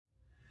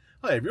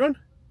Hi everyone,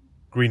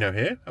 Greeno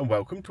here and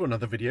welcome to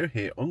another video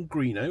here on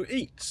Greeno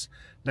Eats.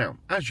 Now,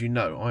 as you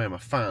know, I am a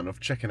fan of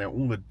checking out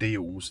all the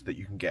deals that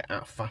you can get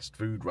at fast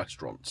food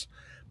restaurants.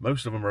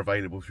 Most of them are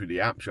available through the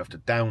apps. You have to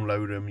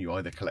download them, you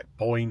either collect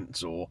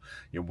points or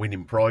you're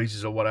winning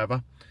prizes or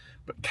whatever.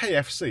 But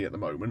KFC at the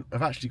moment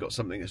have actually got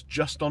something that's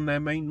just on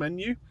their main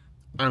menu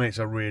and it's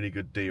a really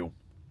good deal.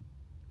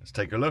 Let's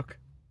take a look.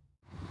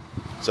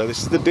 So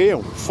this is the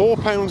deal,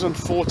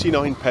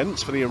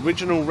 £4.49 for the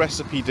original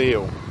recipe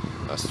deal.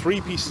 That's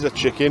 3 pieces of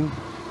chicken,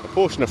 a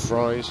portion of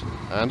fries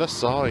and a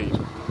side.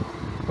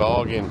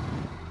 Bargain.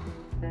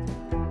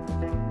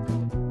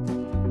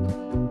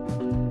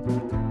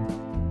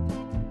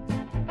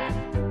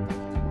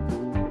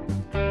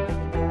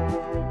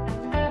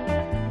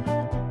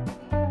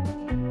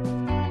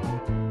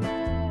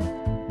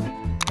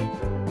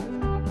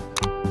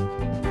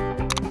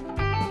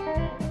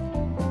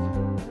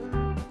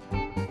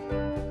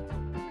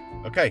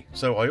 Okay,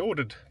 so I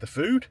ordered the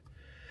food,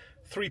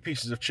 3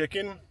 pieces of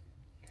chicken,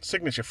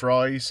 signature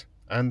fries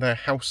and their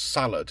house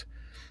salad.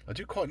 I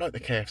do quite like the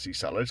KFC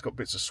salad. It's got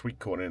bits of sweet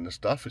corn in and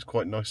stuff. It's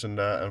quite nice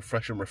and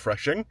fresh and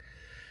refreshing.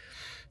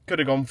 Could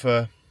have gone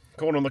for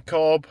corn on the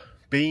cob,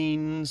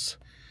 beans,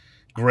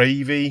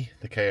 gravy.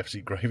 The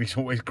KFC gravy's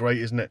always great,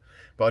 isn't it?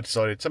 But I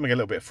decided something a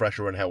little bit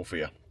fresher and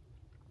healthier.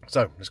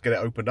 So let's get it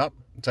opened up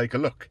and take a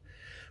look.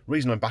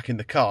 Reason I'm back in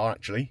the car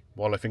actually,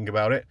 while I think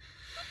about it,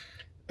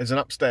 there's an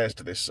upstairs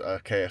to this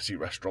KFC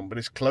restaurant, but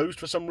it's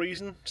closed for some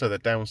reason, so the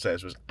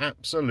downstairs was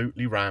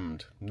absolutely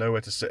rammed.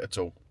 Nowhere to sit at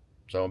all.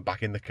 So I'm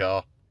back in the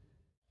car.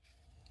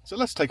 So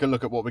let's take a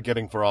look at what we're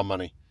getting for our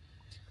money.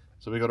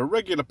 So we've got a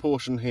regular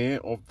portion here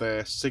of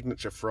their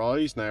signature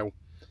fries. Now,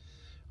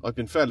 I've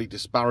been fairly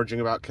disparaging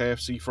about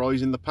KFC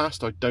fries in the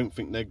past. I don't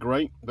think they're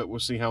great, but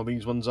we'll see how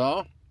these ones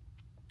are.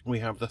 We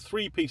have the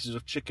 3 pieces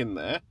of chicken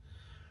there,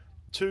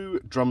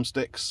 2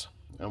 drumsticks,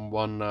 and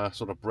 1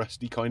 sort of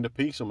breasty kind of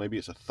piece, or maybe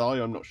it's a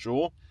thigh, I'm not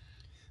sure.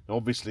 Now,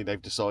 obviously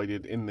they've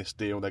decided in this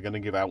deal they're going to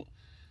give out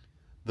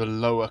the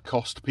lower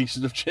cost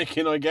pieces of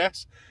chicken, I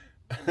guess.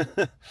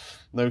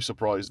 No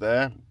surprise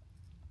there.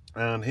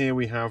 And here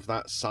we have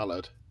that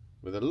salad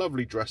with a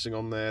lovely dressing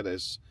on there.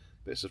 There's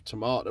bits of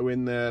tomato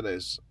in there,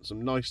 there's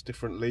some nice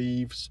different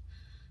leaves,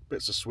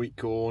 bits of sweet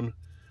corn.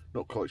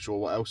 Not quite sure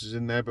what else is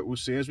in there, but we'll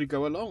see as we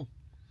go along.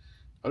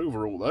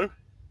 Overall though,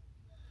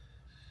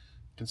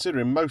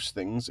 considering most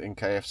things in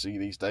KFC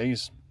these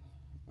days,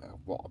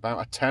 what,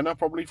 about a tenner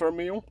probably for a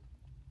meal?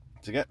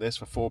 To get this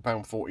for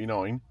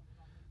 £4.49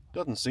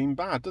 doesn't seem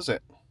bad, does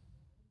it?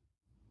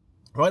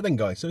 Right then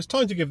guys, so it's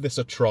time to give this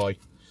a try.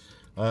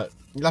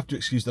 You'll have to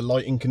excuse the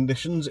lighting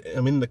conditions.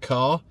 I'm in the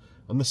car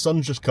and the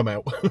sun's just come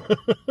out.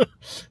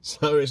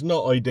 So it's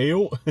not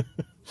ideal.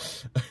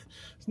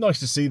 It's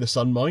nice to see the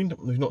sun, mind.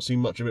 We've not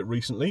seen much of it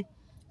recently.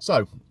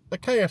 So, the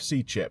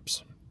KFC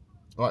chips,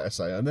 like I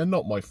say, and they're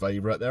not my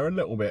favourite. They're a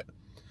little bit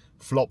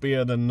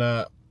floppier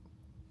than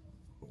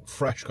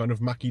fresh kind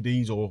of Mackie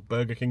D's or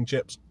Burger King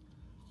chips.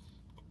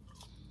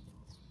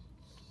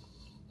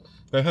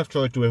 They have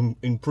tried to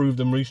improve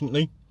them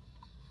recently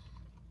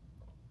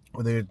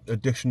with the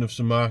addition of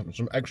some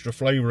extra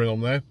flavouring on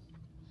there.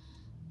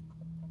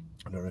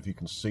 I don't know if you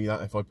can see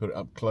that if I put it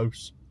up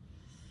close.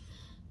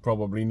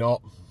 Probably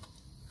not.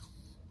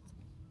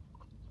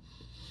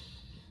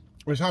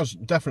 Which has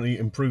definitely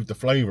improved the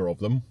flavour of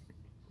them.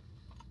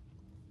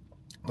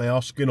 They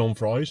are skin on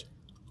fries,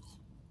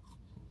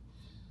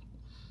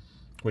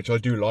 which I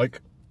do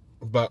like,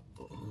 but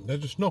they're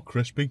just not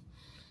crispy.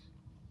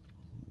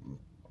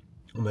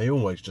 And they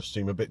always just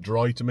seem a bit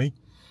dry to me,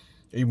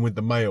 even with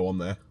the mayo on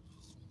there.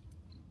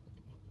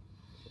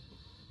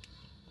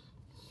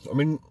 I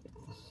mean,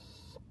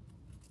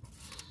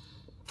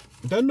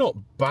 they're not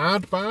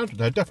bad.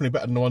 They're definitely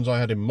better than the ones I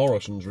had in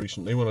Morrison's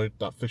recently when I did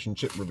that fish and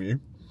chip review.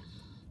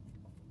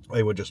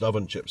 They were just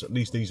oven chips. At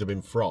least these have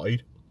been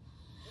fried.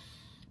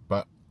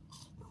 But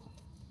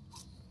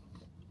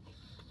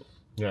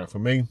yeah, for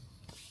me,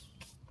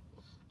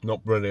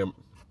 not brilliant.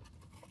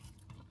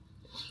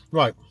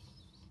 Right,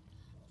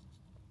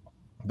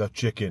 the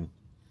chicken.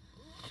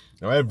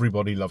 Now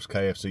everybody loves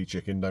KFC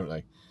chicken, don't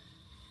they?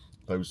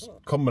 Those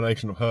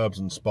combination of herbs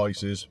and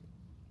spices,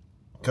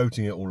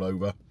 coating it all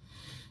over.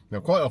 Now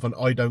quite often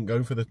I don't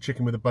go for the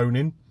chicken with a bone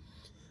in,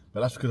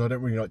 but that's because I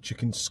don't really like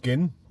chicken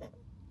skin.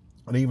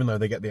 And even though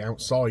they get the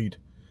outside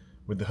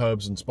with the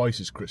herbs and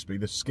spices crispy,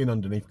 the skin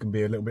underneath can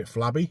be a little bit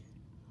flabby.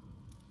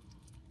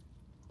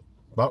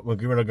 But we'll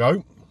give it a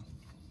go.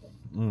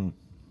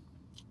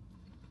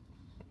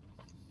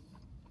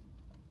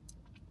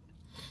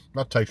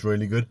 That tastes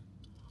really good.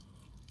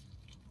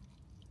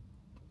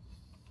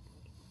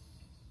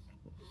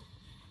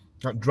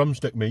 That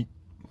drumstick meat,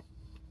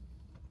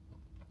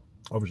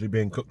 obviously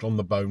being cooked on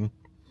the bone,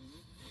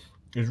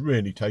 is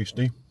really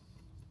tasty.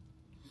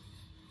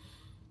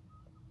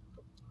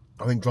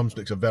 I think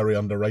drumsticks are very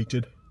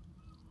underrated.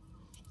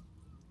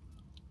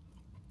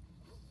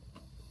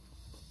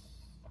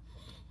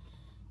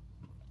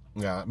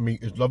 Yeah,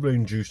 meat is lovely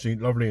and juicy,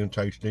 lovely and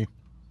tasty.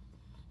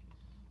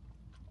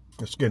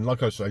 The skin,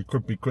 like I say,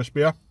 could be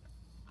crispier.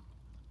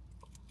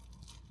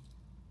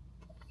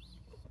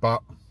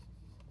 But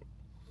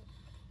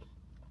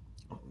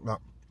that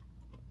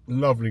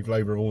lovely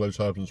flavour of all those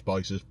herbs and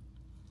spices,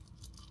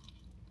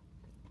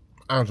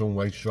 as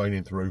always,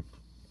 shining through.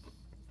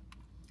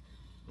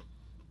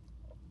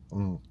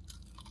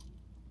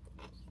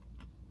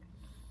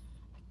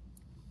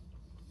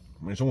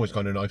 It's always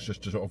kind of nice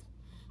just to sort of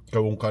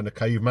go all kind of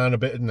caveman a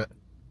bit, isn't it?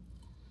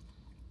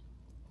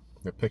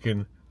 They're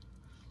picking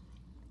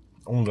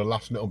all the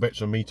last little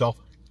bits of meat off.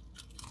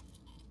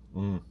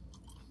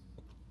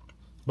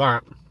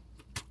 That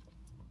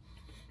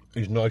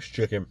is nice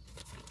chicken.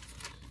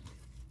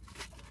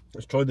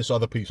 Let's try this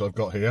other piece I've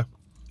got here.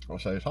 I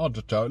say it's hard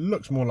to tell. It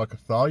looks more like a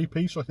thigh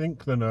piece, I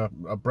think, than a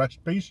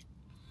breast piece.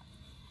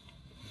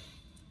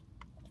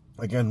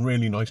 Again,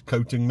 really nice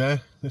coating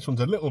there. This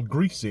one's a little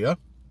greasier,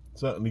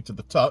 certainly to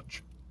the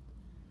touch.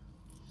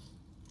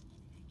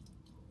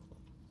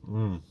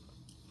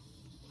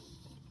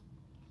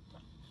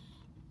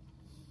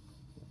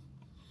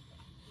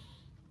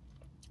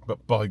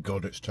 But by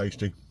God, it's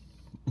tasty.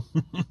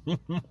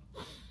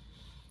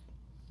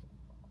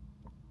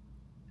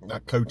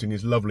 That coating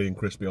is lovely and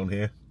crispy on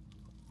here.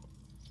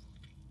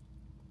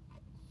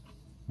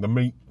 The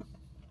meat,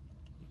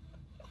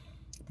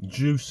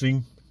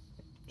 juicy,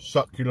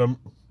 succulent.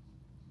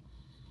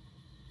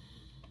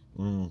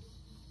 I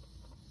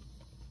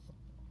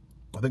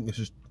think this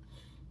is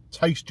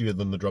tastier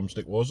than the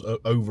drumstick was,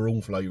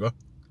 overall flavour.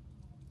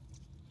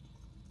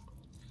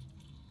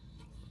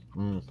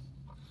 I'll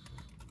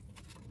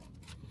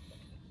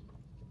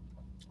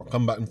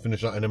come back and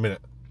finish that in a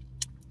minute.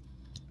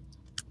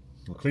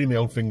 I'll clean the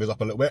old fingers up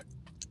a little bit.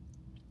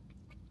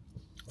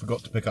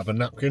 Forgot to pick up a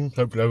napkin.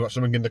 Hopefully I've got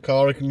something in the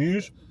car I can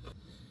use.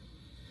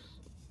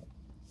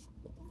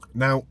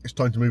 Now it's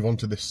time to move on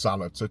to this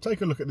salad. So take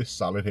a look at this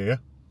salad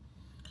here.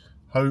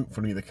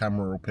 Hopefully the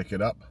camera will pick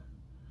it up.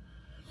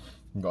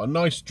 We've got a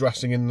nice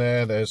dressing in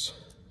there. There's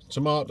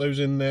tomatoes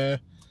in there.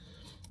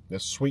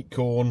 There's sweet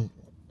corn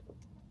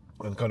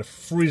and kind of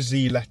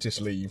frizzy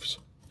lettuce leaves.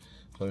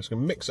 So I'm just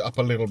going to mix it up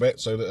a little bit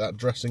so that that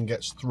dressing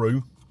gets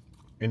through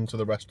into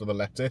the rest of the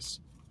lettuce,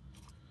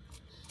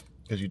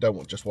 because you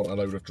don't just want a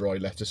load of dry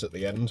lettuce at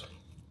the end.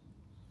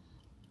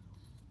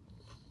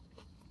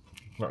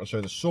 Right,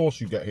 so the sauce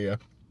you get here,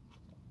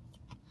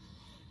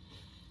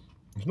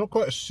 it's not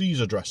quite a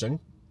Caesar dressing,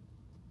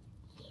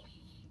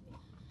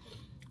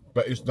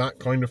 but it's that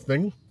kind of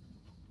thing.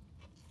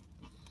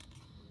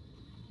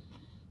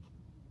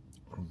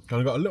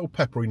 Kind of got a little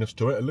pepperiness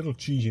to it, a little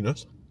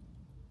cheesiness.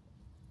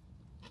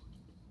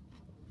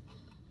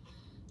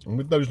 And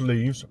with those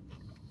leaves,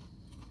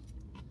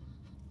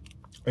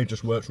 it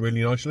just works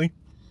really nicely.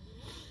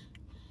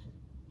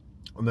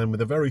 And then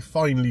with a very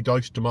finely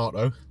diced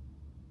tomato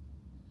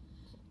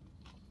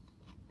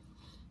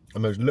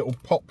and those little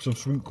pops of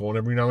sweet corn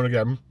every now and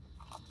again,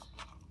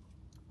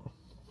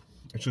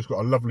 it's just got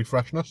a lovely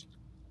freshness.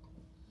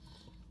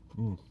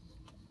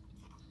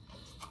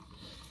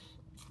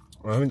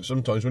 I think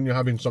sometimes when you're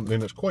having something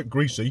that's quite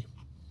greasy,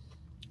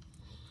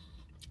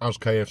 as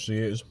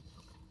KFC is,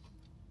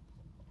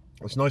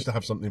 it's nice to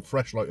have something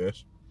fresh like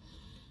this,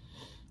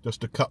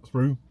 just to cut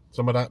through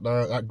some of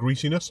that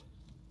greasiness.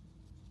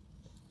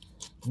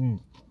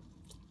 That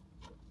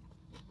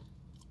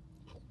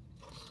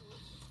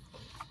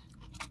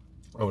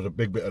was a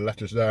big bit of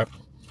lettuce there.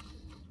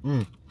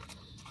 So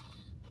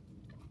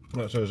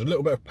there's a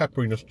little bit of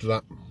pepperiness to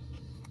that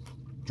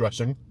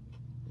dressing,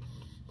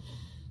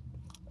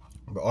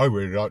 but I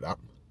really like that.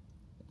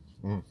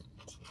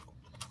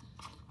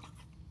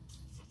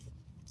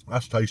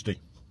 That's tasty.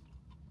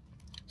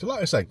 So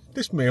like I say,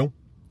 this meal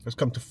has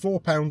come to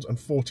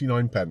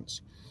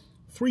 £4.49.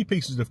 3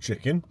 pieces of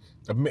chicken.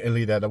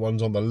 Admittedly, they're the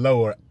ones on the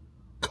lower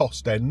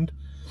cost end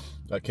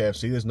at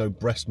KFC. There's no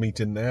breast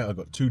meat in there. I've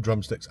got 2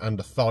 drumsticks and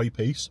a thigh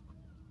piece.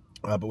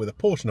 But with a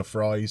portion of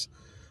fries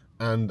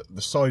and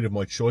the side of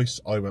my choice,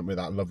 I went with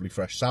that lovely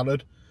fresh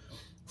salad.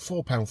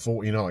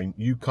 £4.49.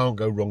 You can't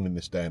go wrong in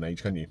this day and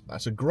age, can you?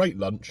 That's a great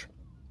lunch.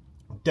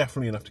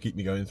 Definitely enough to keep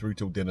me going through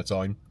till dinner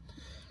time.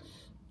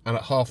 And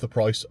at half the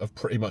price of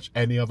pretty much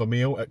any other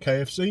meal at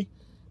KFC,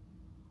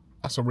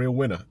 that's a real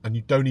winner. And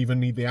you don't even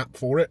need the app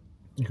for it.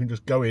 You can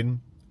just go in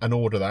and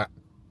order that.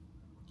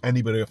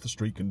 Anybody off the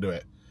street can do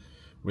it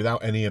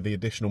without any of the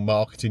additional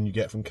marketing you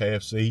get from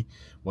KFC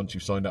once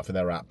you've signed up for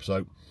their app.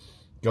 So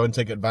go and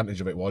take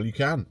advantage of it while you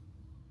can.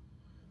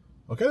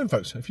 Okay then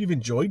folks, if you've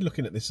enjoyed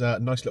looking at this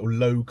nice little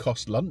low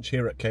cost lunch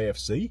here at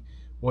KFC,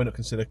 why not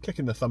consider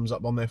clicking the thumbs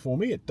up on there for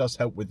me? It does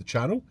help with the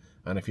channel.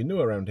 And if you're new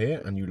around here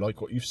and you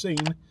like what you've seen,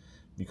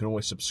 you can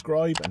always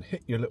subscribe and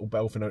hit your little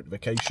bell for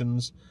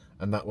notifications,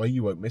 and that way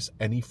you won't miss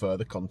any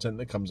further content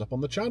that comes up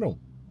on the channel.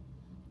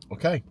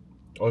 Okay,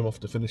 I'm off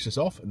to finish this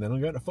off, and then I'm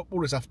going to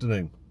football this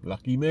afternoon.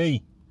 Lucky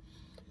me.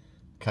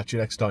 Catch you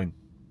next time.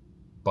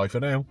 Bye for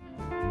now.